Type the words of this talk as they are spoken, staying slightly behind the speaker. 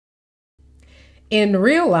In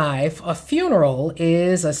real life, a funeral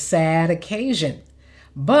is a sad occasion.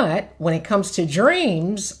 But when it comes to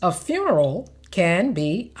dreams, a funeral can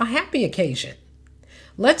be a happy occasion.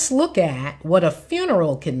 Let's look at what a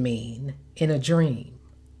funeral can mean in a dream.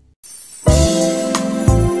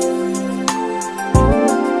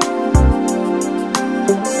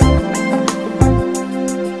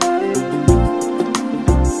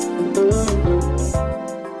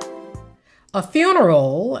 A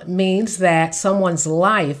funeral means that someone's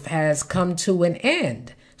life has come to an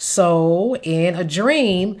end. So in a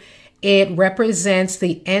dream, it represents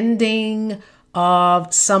the ending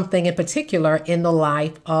of something in particular in the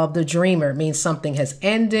life of the dreamer. It means something has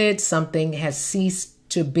ended, something has ceased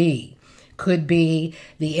to be. Could be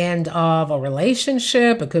the end of a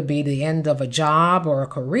relationship, it could be the end of a job or a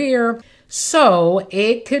career. So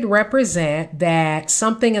it could represent that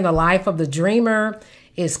something in the life of the dreamer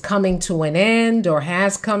is coming to an end or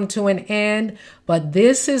has come to an end, but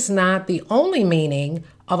this is not the only meaning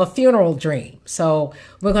of a funeral dream. So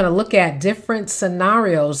we're going to look at different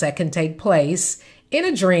scenarios that can take place in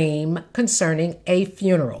a dream concerning a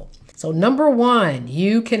funeral. So number one,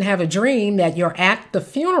 you can have a dream that you're at the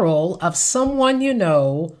funeral of someone you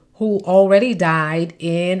know who already died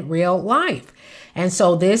in real life. And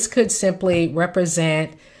so this could simply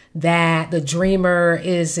represent that the dreamer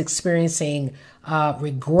is experiencing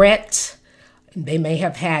regret. They may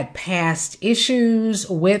have had past issues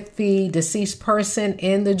with the deceased person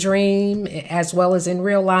in the dream as well as in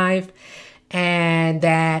real life, and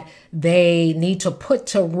that they need to put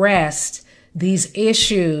to rest these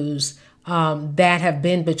issues that have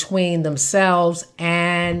been between themselves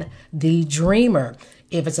and the dreamer.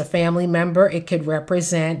 If it's a family member, it could be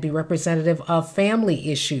representative of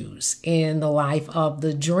family issues in the life of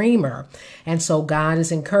the dreamer. And so God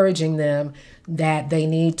is encouraging them that they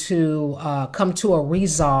need to come to a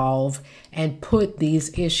resolve and put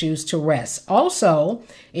these issues to rest. Also,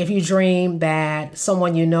 if you dream that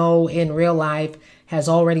someone you know in real life has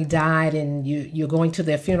already died and you're going to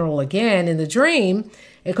their funeral again in the dream,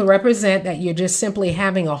 it could represent that you're just simply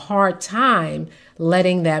having a hard time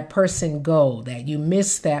letting that person go, that you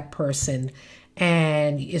miss that person,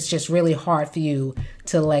 and it's just really hard for you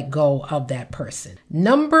to let go of that person.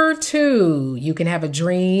 Number two, you can have a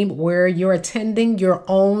dream where you're attending your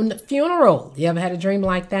own funeral. You ever had a dream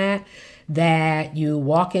like that? That you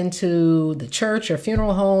walk into the church or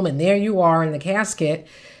funeral home and there you are in the casket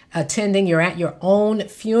you're at your own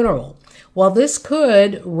funeral. Well, this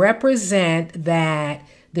could represent that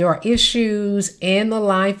there are issues in the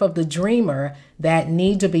life of the dreamer that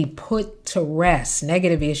need to be put to rest,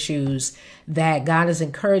 negative issues that God is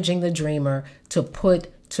encouraging the dreamer to put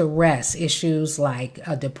to rest, issues like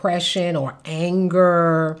depression or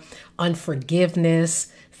anger,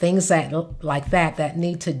 unforgiveness, things like that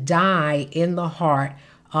need to die in the heart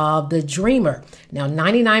of the dreamer. Now,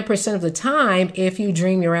 99% of the time, if you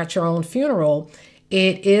dream you're at your own funeral,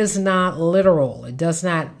 it is not literal. It does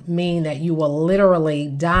not mean that you will literally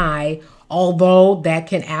die, although that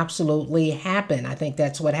can absolutely happen. I think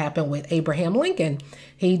that's what happened with Abraham Lincoln.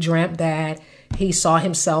 He dreamt that he saw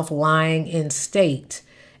himself lying in state.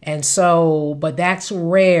 And so, but that's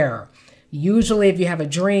rare. Usually, if you have a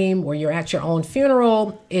dream where you're at your own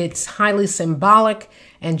funeral, it's highly symbolic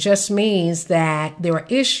and just means that there are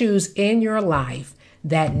issues in your life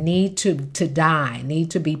that need to die, need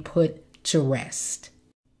to be put to rest.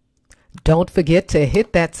 Don't forget to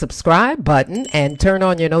hit that subscribe button and turn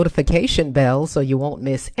on your notification bell so you won't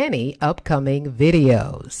miss any upcoming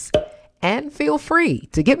videos. And feel free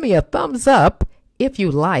to give me a thumbs up if you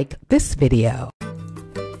like this video.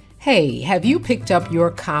 Hey, have you picked up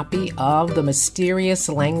your copy of The Mysterious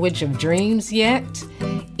Language of Dreams yet?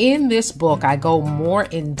 In this book, I go more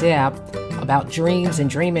in depth about dreams and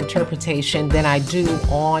dream interpretation than I do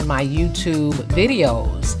on my YouTube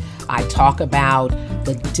videos. I talk about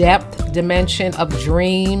the depth dimension of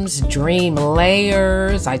dreams, dream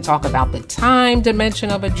layers. I talk about the time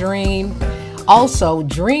dimension of a dream. Also,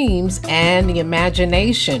 dreams and the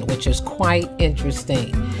imagination, which is quite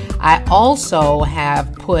interesting. I also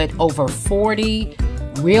have put over 40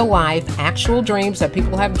 real-life actual dreams that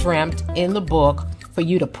people have dreamt in the book for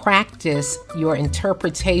you to practice your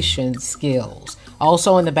interpretation skills.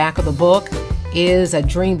 Also, in the back of the book is a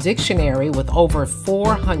dream dictionary with over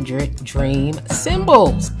 400 dream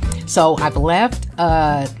symbols. So I've left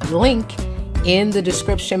a link in the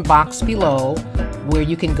description box below where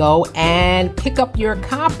you can go and pick up your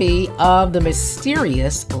copy of The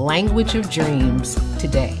Mysterious Language of Dreams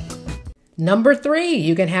today. Number three,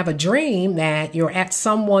 you can have a dream that you're at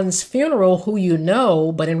someone's funeral who you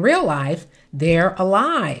know, but in real life, they're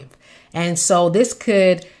alive. And so this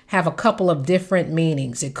could have a couple of different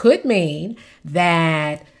meanings. It could mean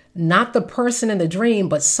that not the person in the dream,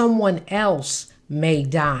 but someone else may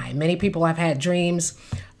die. Many people have had dreams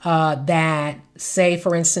that say,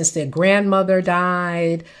 for instance, their grandmother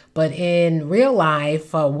died, but in real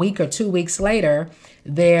life, a week or 2 weeks later,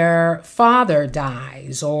 their father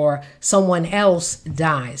dies or someone else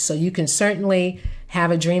dies. So you can certainly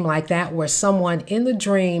have a dream like that where someone in the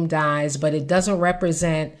dream dies, but it doesn't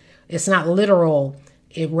represent, it's not literal.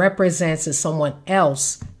 It represents that someone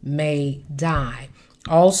else may die.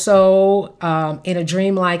 Also, in a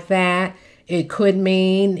dream like that, it could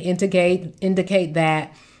mean indicate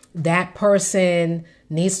that that person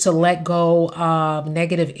needs to let go of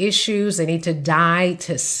negative issues. They need to die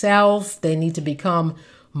to self. They need to become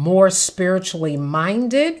more spiritually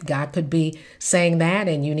minded. God could be saying that,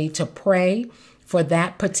 and you need to pray for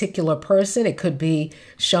that particular person. It could be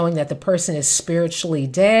showing that the person is spiritually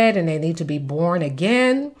dead and they need to be born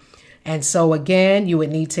again. And so again, you would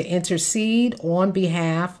need to intercede on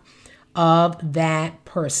behalf of that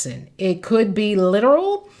person. It could be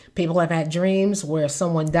literal. People have had dreams where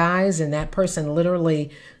someone dies and that person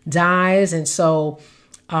literally dies. And so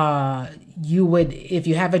you would, if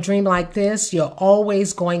you have a dream like this, you're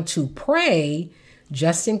always going to pray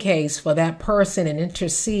just in case for that person and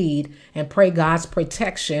intercede and pray God's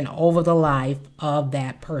protection over the life of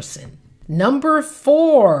that person. Number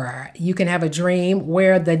 4, you can have a dream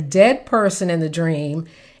where the dead person in the dream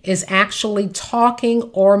is actually talking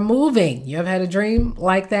or moving. You ever had a dream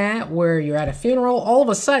like that where you're at a funeral? All of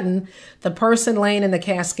a sudden, the person laying in the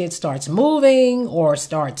casket starts moving or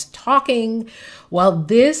starts talking. Well,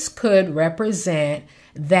 this could represent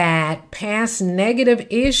that past negative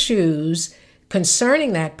issues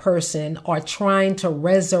concerning that person are trying to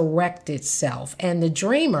resurrect itself. And the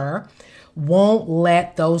dreamer won't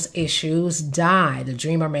let those issues die. The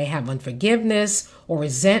dreamer may have unforgiveness or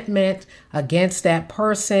resentment against that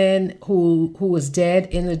person who was dead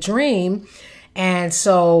in the dream. And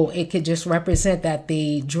so it could just represent that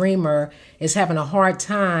the dreamer is having a hard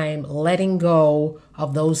time letting go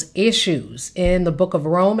of those issues. In the book of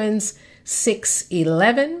Romans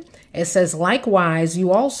 6:11, it says, likewise,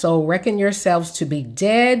 you also reckon yourselves to be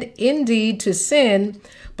dead indeed to sin,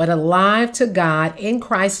 but alive to God in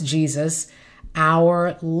Christ Jesus,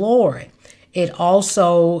 our Lord. It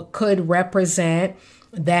also could represent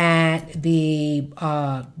that the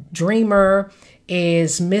dreamer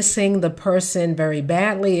is missing the person very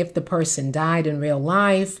badly if the person died in real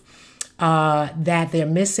life, that they're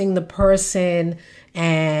missing the person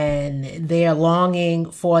and they're longing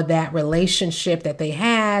for that relationship that they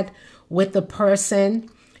had with the person.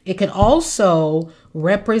 It could also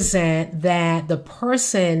represent that the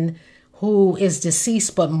person who is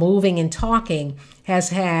deceased but moving and talking has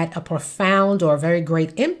had a profound or very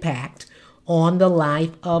great impact on the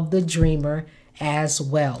life of the dreamer as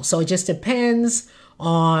well. So it just depends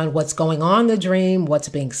on what's going on in the dream, what's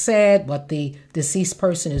being said, what the deceased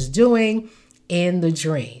person is doing in the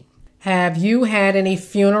dream. Have you had any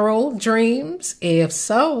funeral dreams? If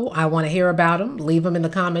so, I want to hear about them. Leave them in the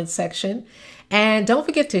comments section. And don't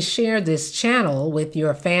forget to share this channel with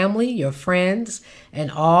your family, your friends, and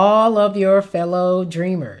all of your fellow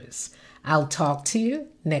dreamers. I'll talk to you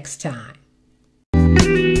next time.